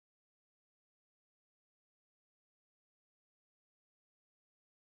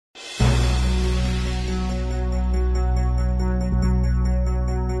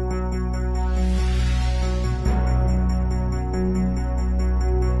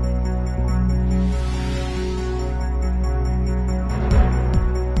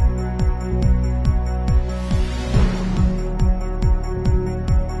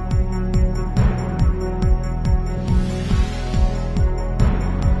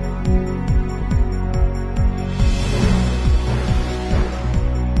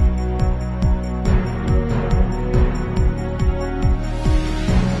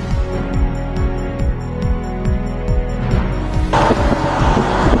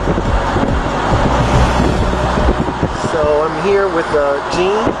here with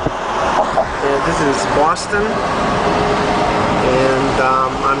Gene, and this is Boston, and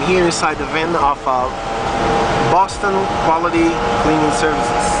I'm here inside the van of Boston Quality Cleaning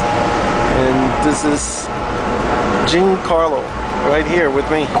Services, and this is Gene Carlo right here with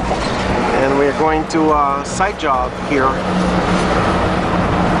me, and we're going to a site job here.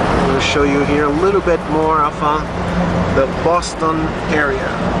 I'll show you here a little bit more of the Boston area.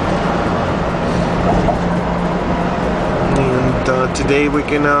 And today we're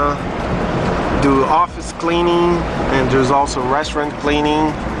gonna do office cleaning, and there's also restaurant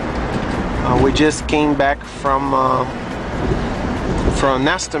cleaning. We just came back from an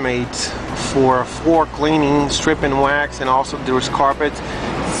estimate for floor cleaning, strip and wax, and also there's carpet.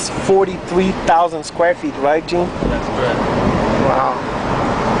 It's 43,000 square feet, right, Gene? That's correct. Wow.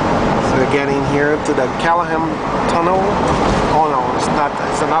 So we're getting here to the Callahan Tunnel. Oh no, it's not.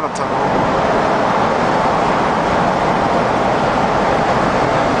 It's another tunnel.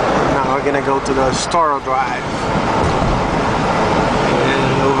 Now we're gonna go to the Starro Drive,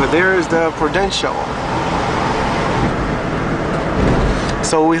 and over there is the Prudential.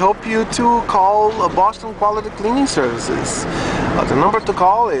 So we hope you to call Boston Quality Cleaning Services. The number to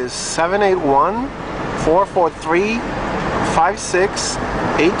call is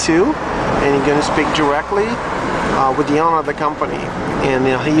 781-443-5682, and you're going to speak directly with the owner of the company, and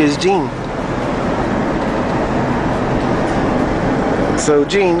he is Gene. So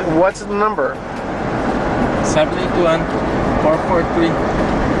Gene, what's the number?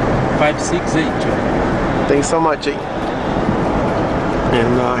 781-443-5682. Thanks so much, Gene.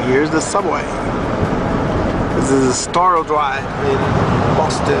 And here's the subway. This is Starro Drive in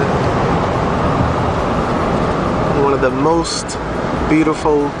Boston. One of the most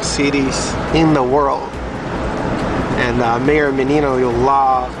beautiful cities in the world. And Mayor Menino, you'll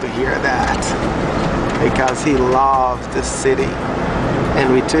love to hear that, because he loves this city,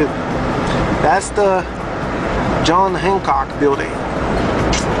 and we too. That's the John Hancock building.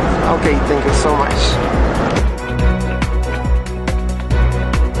 Okay, thank you so much.